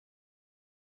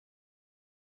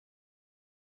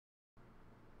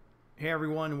Hey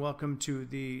everyone, welcome to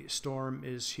The Storm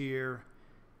is Here,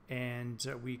 and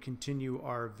we continue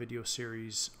our video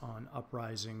series on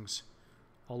uprisings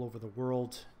all over the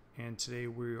world. And today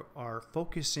we are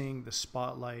focusing the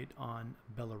spotlight on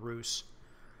Belarus.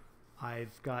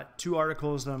 I've got two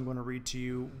articles that I'm going to read to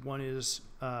you. One is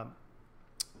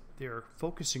they're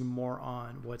focusing more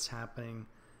on what's happening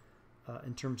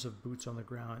in terms of boots on the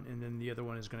ground, and then the other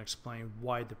one is going to explain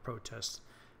why the protests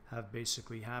have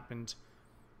basically happened.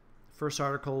 First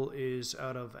article is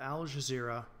out of Al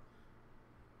Jazeera,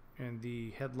 and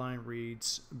the headline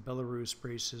reads, Belarus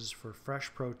braces for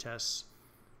fresh protests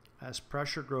as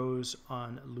pressure grows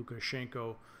on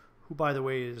Lukashenko, who, by the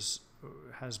way,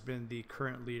 has been the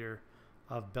current leader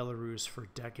of Belarus for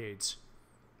decades.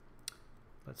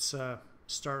 Let's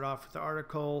start off with the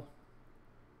article.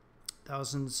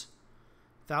 Thousands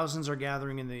are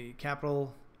gathering in the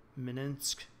capital,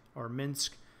 Minsk,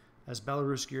 as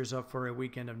Belarus gears up for a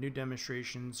weekend of new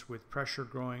demonstrations, with pressure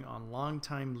growing on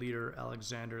longtime leader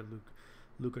Alexander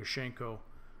Lukashenko,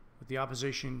 with the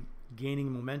opposition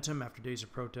gaining momentum after days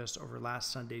of protest over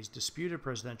last Sunday's disputed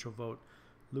presidential vote.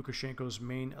 Lukashenko's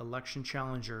main election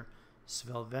challenger,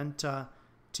 Svelventa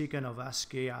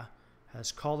Tikhanovskaya,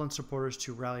 has called on supporters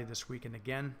to rally this weekend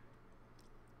again.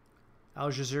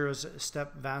 Al Jazeera's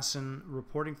Step Vassin,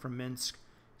 reporting from Minsk,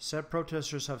 said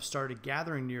protesters have started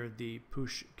gathering near the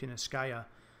Pushkinskaya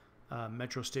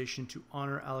metro station to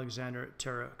honor Alexander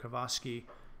Terekanovsky,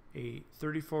 a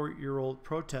 34-year-old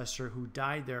protester who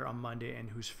died there on Monday and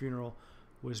whose funeral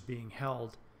was being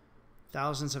held.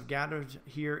 Thousands have gathered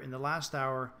here in the last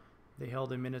hour. They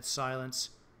held a minute's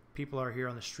silence. People are here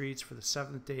on the streets for the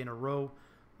seventh day in a row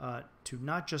to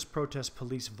not just protest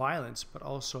police violence, but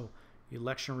also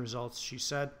election results, she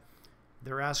said.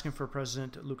 They're asking for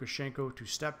President Lukashenko to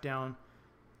step down.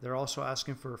 They're also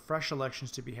asking for fresh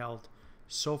elections to be held.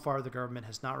 So far, the government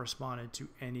has not responded to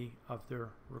any of their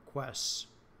requests.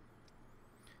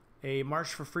 A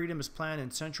march for freedom is planned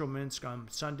in central Minsk on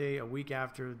Sunday, a week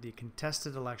after the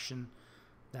contested election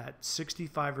that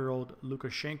 65-year-old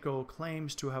Lukashenko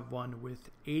claims to have won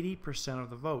with 80% of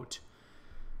the vote.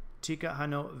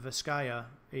 Tikhanovskaya,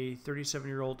 a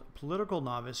 37-year-old political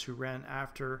novice who ran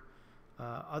after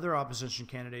other opposition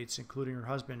candidates, including her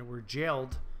husband, were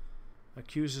jailed,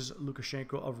 accuses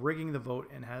Lukashenko of rigging the vote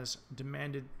and has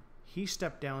demanded he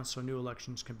step down so new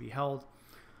elections can be held.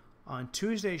 On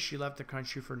Tuesday, she left the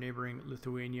country for neighboring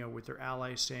Lithuania with her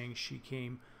allies, saying she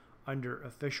came under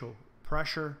official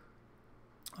pressure.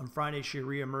 On Friday, she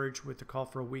re-emerged with the call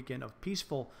for a weekend of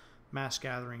peaceful mass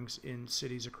gatherings in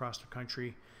cities across the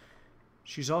country.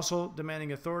 She's also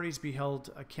demanding authorities be held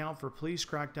account for police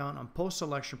crackdown on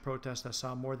post-election protests that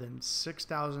saw more than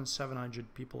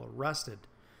 6,700 people arrested.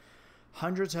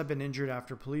 Hundreds have been injured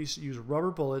after police used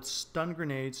rubber bullets, stun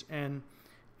grenades, and,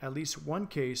 at least one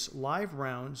case, live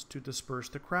rounds to disperse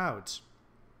the crowds.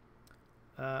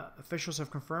 Officials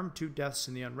have confirmed 2 deaths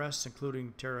in the unrest,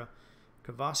 including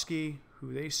Terekanovsky,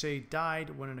 who they say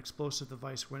died when an explosive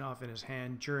device went off in his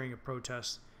hand during a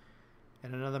protest,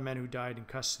 and another man who died in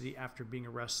custody after being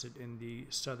arrested in the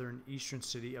eastern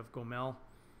city of Gomel.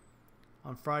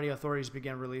 On Friday, authorities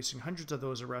began releasing hundreds of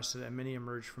those arrested, and many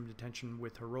emerged from detention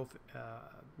with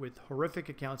horrific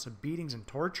accounts of beatings and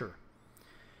torture.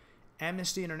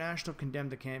 Amnesty International condemned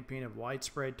the campaign of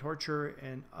widespread torture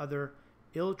and other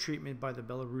ill treatment by the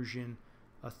Belarusian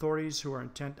authorities, who are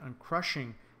intent on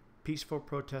crushing peaceful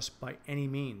protests by any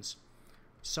means.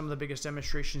 Some of the biggest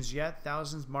demonstrations yet,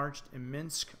 thousands marched in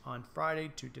Minsk on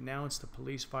Friday to denounce the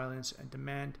police violence and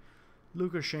demand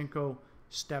Lukashenko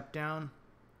step down.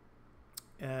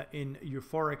 In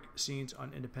euphoric scenes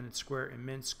on Independence Square in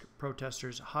Minsk,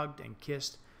 protesters hugged and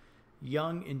kissed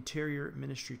young Interior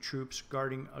Ministry troops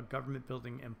guarding a government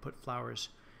building and put flowers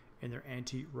in their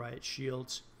anti-riot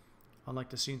shields. Unlike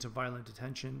the scenes of violent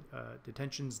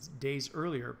detentions days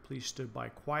earlier, police stood by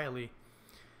quietly.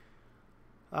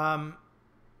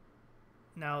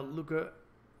 Now,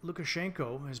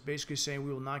 Lukashenko is basically saying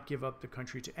we will not give up the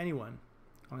country to anyone.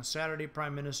 On Saturday,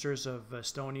 prime ministers of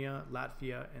Estonia,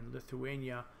 Latvia, and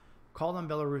Lithuania called on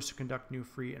Belarus to conduct new,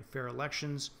 free, and fair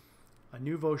elections. A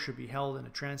new vote should be held in a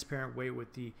transparent way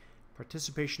with the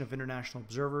participation of international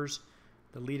observers,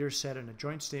 the leaders said in a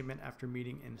joint statement after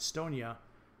meeting in Estonia.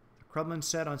 The Kremlin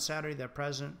said on Saturday that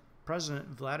President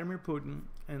Vladimir Putin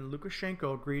and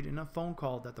Lukashenko agreed in a phone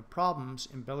call that the problems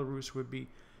in Belarus would be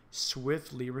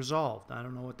swiftly resolved. I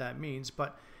don't know what that means,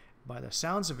 but by the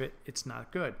sounds of it, it's not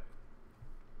good.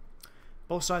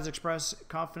 Both sides express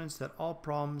confidence that all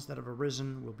problems that have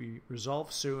arisen will be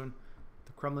resolved soon,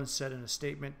 the Kremlin said in a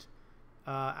statement.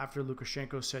 after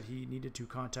Lukashenko said he needed to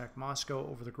contact Moscow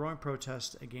over the growing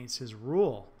protest against his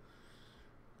rule.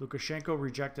 Lukashenko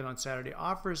rejected on Saturday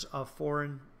offers of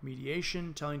foreign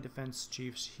mediation, telling defense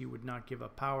chiefs he would not give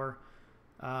up power.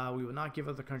 We will not give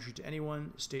up the country to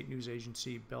anyone, state news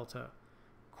agency Belta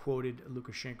quoted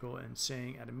Lukashenko and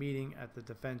saying at a meeting at the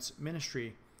defense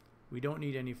ministry, "We don't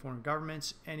need any foreign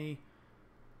governments, any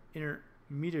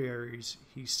intermediaries,"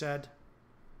 he said.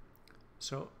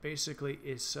 So basically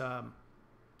it's a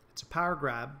power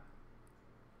grab,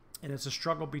 and it's a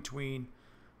struggle between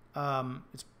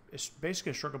it's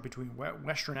basically a struggle between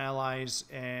Western allies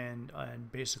and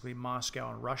basically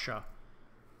Moscow and Russia.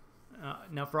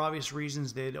 Now, for obvious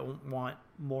reasons, they don't want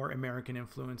more American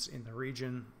influence in the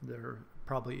region. There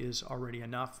probably is already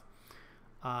enough.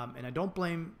 And I don't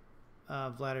blame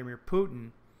Vladimir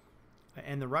Putin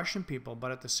and the Russian people,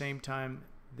 but at the same time,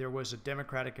 there was a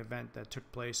democratic event that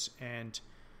took place, and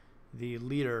the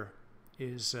leader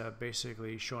is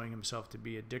basically showing himself to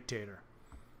be a dictator.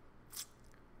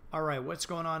 All right, what's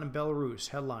going on in Belarus?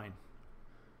 Headline: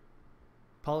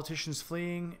 Politicians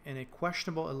fleeing in a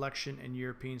questionable election and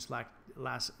Europeans'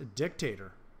 last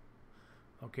dictator.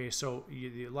 Okay, so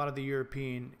a lot of the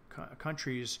European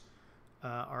countries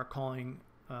are calling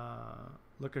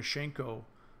Lukashenko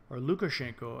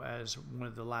as one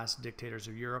of the last dictators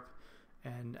of Europe.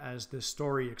 And as this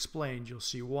story explained, you'll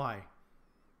see why.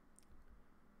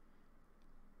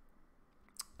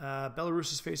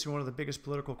 Belarus is facing one of the biggest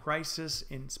political crises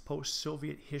in its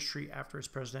post-Soviet history after its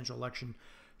presidential election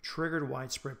triggered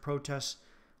widespread protests.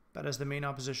 But as the main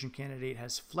opposition candidate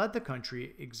has fled the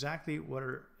country, exactly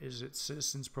what is its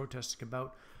citizens protesting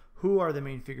about? Who are the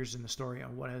main figures in the story,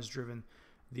 and what has driven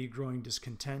the growing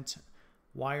discontent?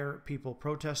 Why are people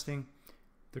protesting?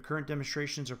 The current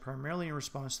demonstrations are primarily in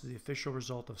response to the official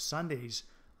result of Sunday's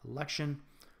election.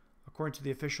 According to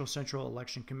the official Central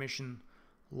Election Commission,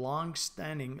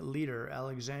 long-standing leader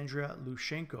Alexander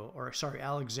Lukashenko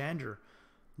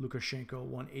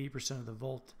won 80% of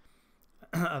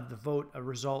the vote, a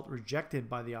result rejected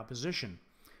by the opposition.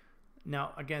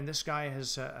 Now, again, this guy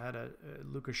has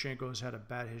Lukashenko has had a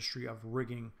bad history of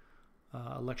rigging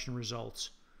election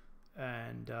results,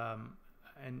 and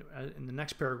in the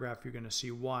next paragraph, you're going to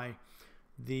see why.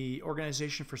 The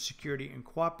Organization for Security and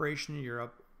Cooperation in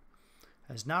Europe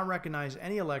has not recognized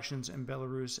any elections in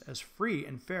Belarus as free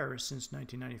and fair since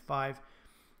 1995,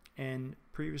 and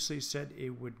previously said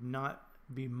it would not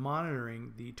be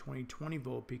monitoring the 2020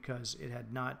 vote because it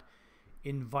had not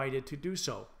invited to do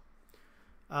so.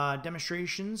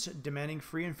 Demonstrations demanding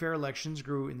free and fair elections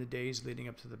grew in the days leading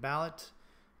up to the ballot.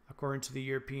 According to the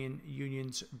European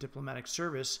Union's diplomatic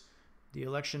service, the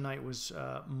election night was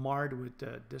marred with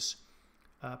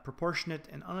disproportionate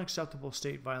and unacceptable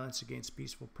state violence against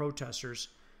peaceful protesters.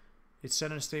 It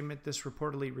said in a statement, this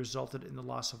reportedly resulted in the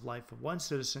loss of life of one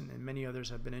citizen and many others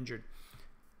have been injured.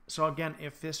 So again,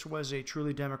 if this was a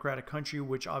truly democratic country,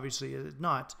 which obviously it is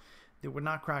not, they would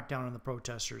not crack down on the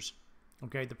protesters.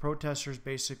 Okay, the protesters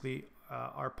basically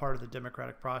are part of the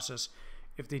democratic process.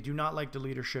 If they do not like the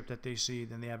leadership that they see,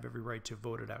 then they have every right to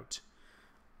vote it out.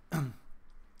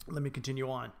 Let me continue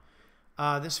on.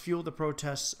 This fueled the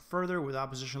protests further, with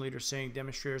opposition leaders saying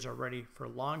demonstrators are ready for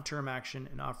long-term action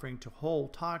and offering to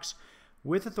hold talks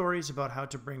with authorities about how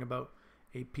to bring about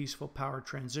a peaceful power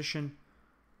transition.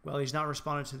 While he's not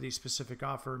responded to the specific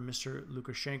offer, Mr.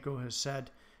 Lukashenko has said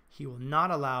he will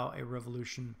not allow a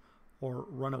revolution or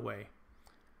runaway.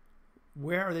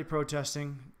 Where are they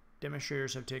protesting?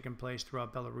 Demonstrators have taken place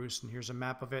throughout Belarus, and here's a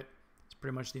map of it. It's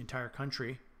pretty much the entire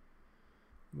country.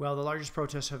 Well, the largest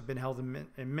protests have been held in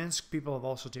Minsk. People have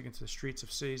also taken to the streets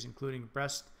of cities, including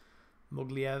Brest,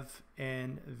 Mogilev,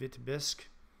 and Vitebsk.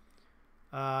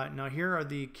 Now, here are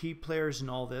the key players in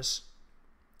all this.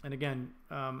 And again,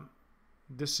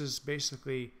 this is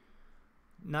basically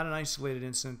not an isolated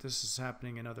incident. This is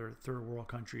happening in other third world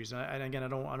countries. And again, I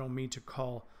don't mean to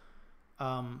call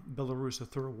Belarus a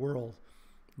third world,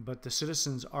 but the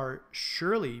citizens are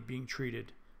surely being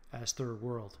treated as third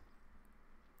world.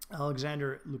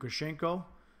 Alexander Lukashenko,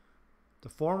 the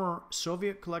former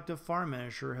Soviet collective farm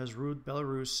manager, has ruled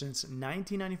Belarus since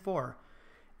 1994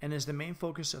 and is the main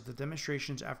focus of the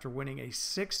demonstrations after winning a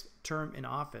sixth term in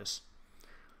office.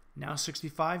 Now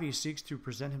 65, he seeks to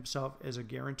present himself as a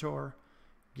guarantor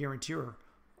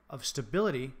of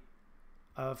stability,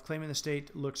 of claiming the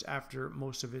state looks after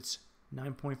most of its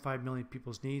 9.5 million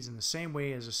people's needs in the same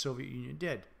way as the Soviet Union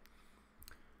did.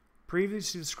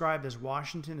 Previously described as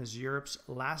Washington as Europe's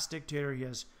last dictator, he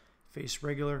has faced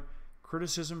regular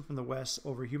criticism from the West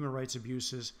over human rights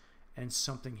abuses, and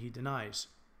something he denies.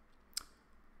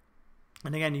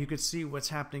 And again, you could see what's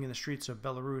happening in the streets of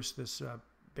Belarus. This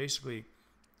basically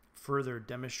further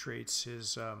demonstrates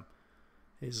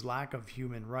his lack of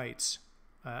human rights,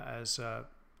 as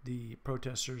the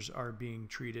protesters are being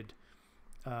treated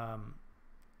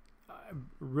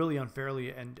really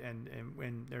unfairly, and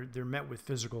they're met with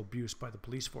physical abuse by the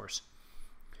police force.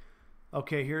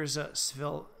 Okay, here's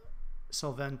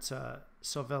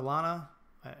Silvelana.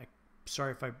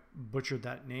 Sorry if I butchered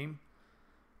that name.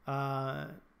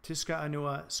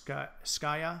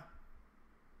 Tsikhanouskaya,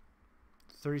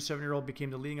 37-year-old, became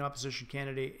the leading opposition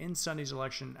candidate in Sunday's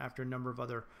election after a number of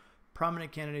other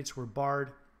prominent candidates were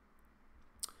barred.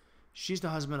 She's the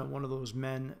husband of one of those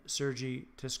men, Sergei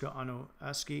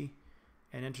Tsikhanouski,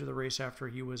 and entered the race after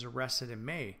he was arrested in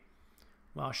May.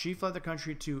 While she fled the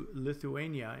country to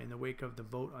Lithuania in the wake of the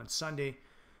vote on Sunday,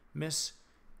 Ms.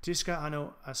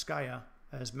 Tsikhanouskaya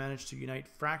has managed to unite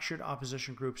fractured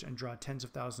opposition groups and draw tens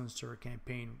of thousands to her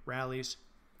campaign rallies.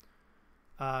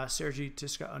 Sergei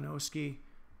Tsikhanouski,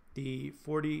 the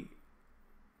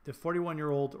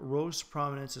 41-year-old, rose to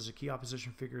prominence as a key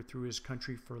opposition figure through his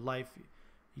Country for Life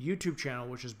YouTube channel,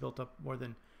 which has built up more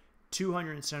than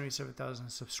 277,000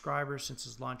 subscribers since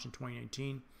his launch in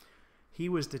 2019. He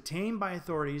was detained by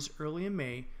authorities early in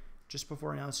May, just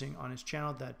before announcing on his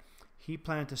channel that he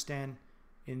planned to stand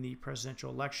in the presidential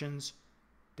elections.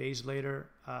 Days later,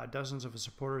 dozens of his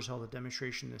supporters held a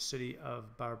demonstration in the city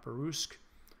of Babarusk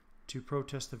to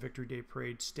protest the Victory Day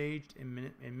parade staged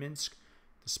in Minsk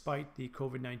despite the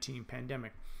COVID-19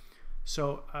 pandemic.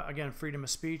 So again, freedom of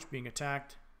speech being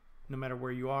attacked no matter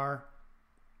where you are,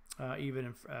 even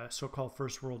in so-called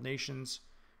first world nations,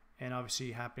 and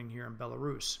obviously happening here in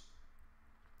Belarus.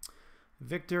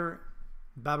 Victor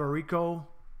Barbarico,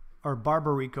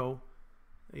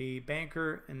 a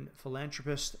banker and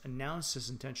philanthropist, announced his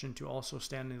intention to also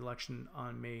stand in the election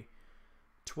on May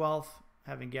 12th,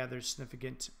 having gathered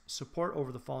significant support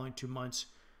over the following 2 months.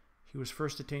 He was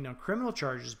first detained on criminal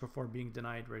charges before being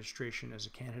denied registration as a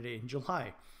candidate in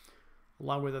July,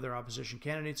 along with other opposition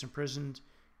candidates imprisoned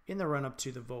in the run-up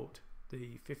to the vote.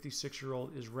 The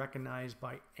 56-year-old is recognized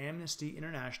by Amnesty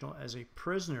International as a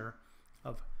prisoner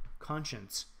of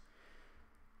conscience.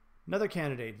 Another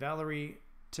candidate, Valery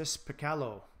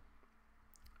Tispikalo,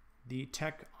 the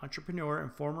tech entrepreneur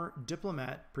and former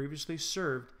diplomat, previously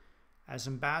served as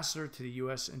ambassador to the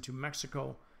U.S. and to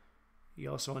Mexico. He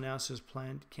also announced his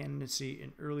planned candidacy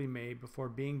in early May before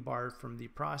being barred from the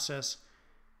process.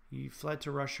 He fled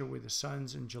to Russia with his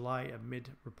sons in July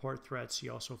amid report threats. He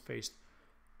also faced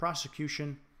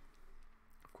prosecution.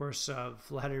 Of course,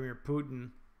 Vladimir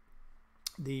Putin,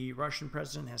 the Russian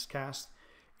president, has cast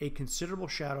a considerable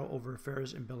shadow over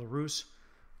affairs in Belarus.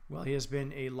 While he has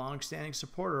been a long-standing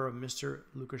supporter of Mr.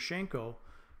 Lukashenko,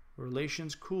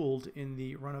 relations cooled in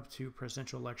the run-up to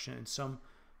presidential election, and some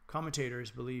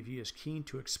commentators believe he is keen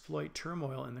to exploit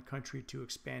turmoil in the country to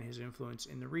expand his influence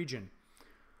in the region.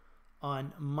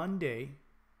 On Monday,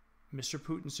 Mr.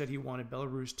 Putin said he wanted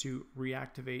Belarus to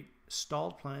reactivate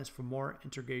stalled plans for more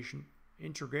integration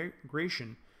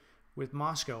with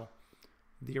Moscow.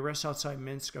 The arrest outside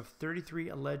Minsk of 33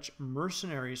 alleged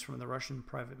mercenaries from the Russian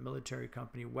private military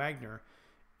company Wagner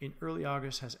in early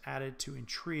August has added to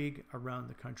intrigue around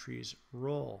the country's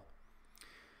role.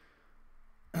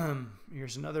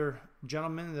 Here's another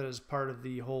gentleman that is part of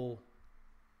the whole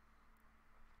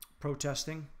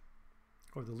protesting,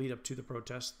 or the lead up to the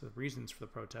protest, the reasons for the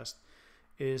protest,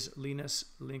 is Linas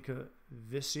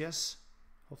Linkevicius.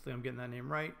 Hopefully I'm getting that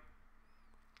name right.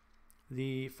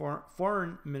 The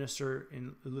foreign minister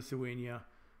in Lithuania,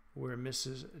 where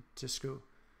Mrs.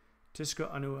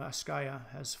 Tsikhanouskaya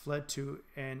has fled to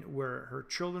and where her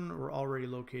children were already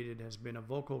located, has been a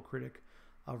vocal critic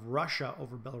of Russia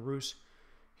over Belarus.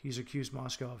 He's accused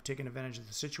Moscow of taking advantage of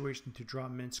the situation to draw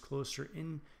Minsk closer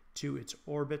into its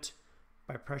orbit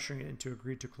by pressuring it into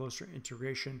agree to closer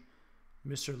integration.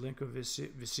 Mr.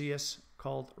 Linkevicius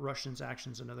called Russians'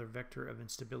 actions another vector of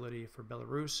instability for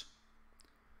Belarus.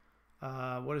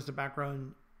 What is the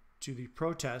background to the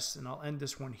protests? And I'll end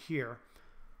this one here.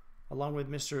 Along with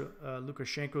Mr.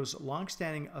 Lukashenko's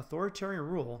longstanding authoritarian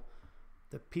rule,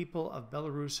 the people of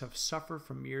Belarus have suffered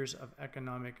from years of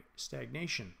economic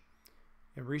stagnation.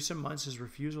 In recent months, his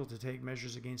refusal to take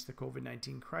measures against the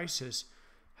COVID-19 crisis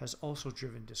has also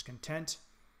driven discontent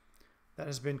that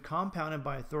has been compounded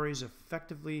by authorities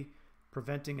effectively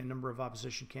preventing a number of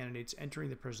opposition candidates entering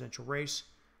the presidential race.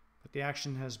 But the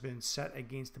action has been set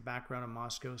against the background of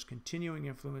Moscow's continuing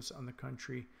influence on the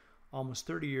country almost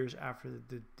 30 years after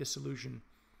the dissolution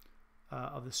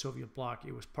of the Soviet bloc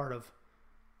it was part of.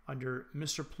 Under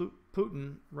Mr.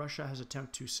 Putin, Russia has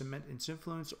attempted to cement its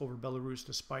influence over Belarus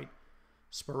despite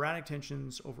sporadic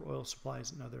tensions over oil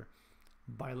supplies and other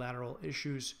bilateral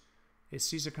issues. It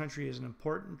sees the country as an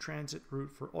important transit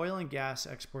route for oil and gas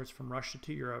exports from Russia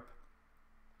to Europe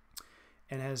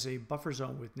and has a buffer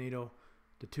zone with NATO.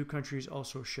 The two countries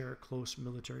also share close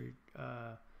military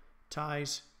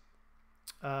ties.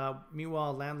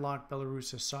 Meanwhile, landlocked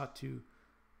Belarus has sought to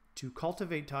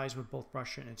cultivate ties with both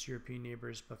Russia and its European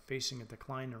neighbors, but facing a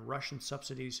decline in Russian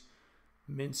subsidies,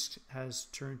 Minsk has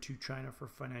turned to China for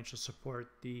financial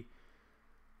support. The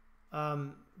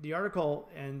article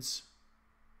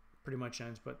pretty much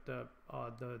ends, but the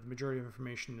majority of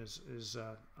information is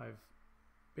I've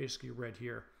basically read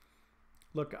here.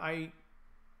 Look, I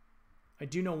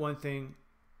do know one thing.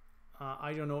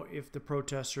 I don't know if the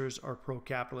protesters are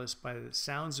pro-capitalist. By the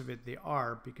sounds of it, they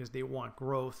are, because they want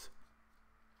growth.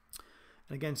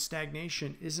 And again,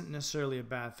 stagnation isn't necessarily a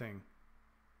bad thing.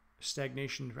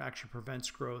 Stagnation actually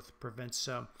prevents growth, prevents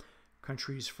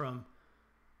countries from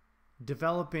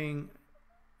developing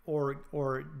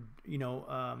or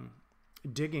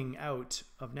digging out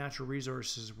of natural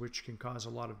resources, which can cause a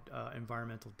lot of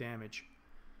environmental damage.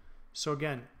 So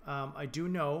again, I do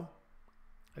know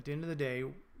at the end of the day,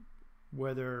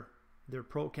 whether they're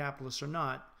pro-capitalist or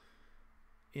not,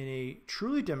 in a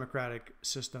truly democratic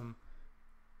system,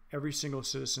 every single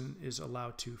citizen is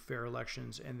allowed to fair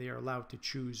elections, and they are allowed to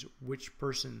choose which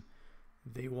person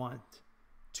they want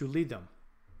to lead them.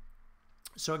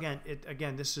 So again,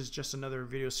 this is just another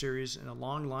video series in a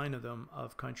long line of them,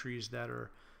 of countries that are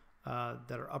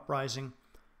uprising.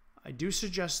 I do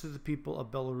suggest to the people of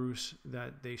Belarus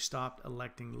that they stop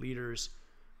electing leaders,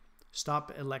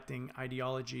 stop electing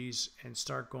ideologies, and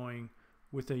start going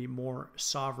with a more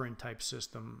sovereign type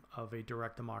system of a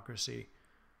direct democracy,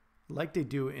 like they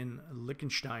do in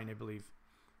Liechtenstein, I believe,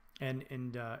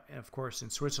 and of course in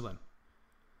Switzerland.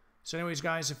 So anyways,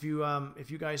 guys, if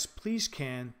you guys please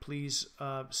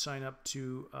sign up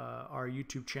to our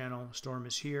YouTube channel, Storm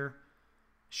is Here,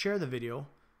 share the video,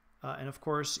 and of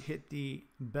course hit the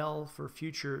bell for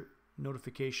future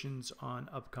notifications on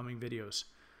upcoming videos.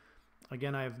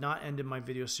 Again, I have not ended my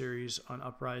video series on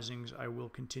uprisings. I will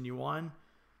continue on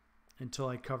until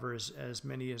I cover as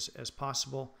many as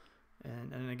possible.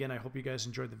 And again, I hope you guys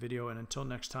enjoyed the video. And until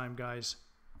next time, guys,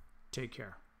 take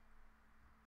care.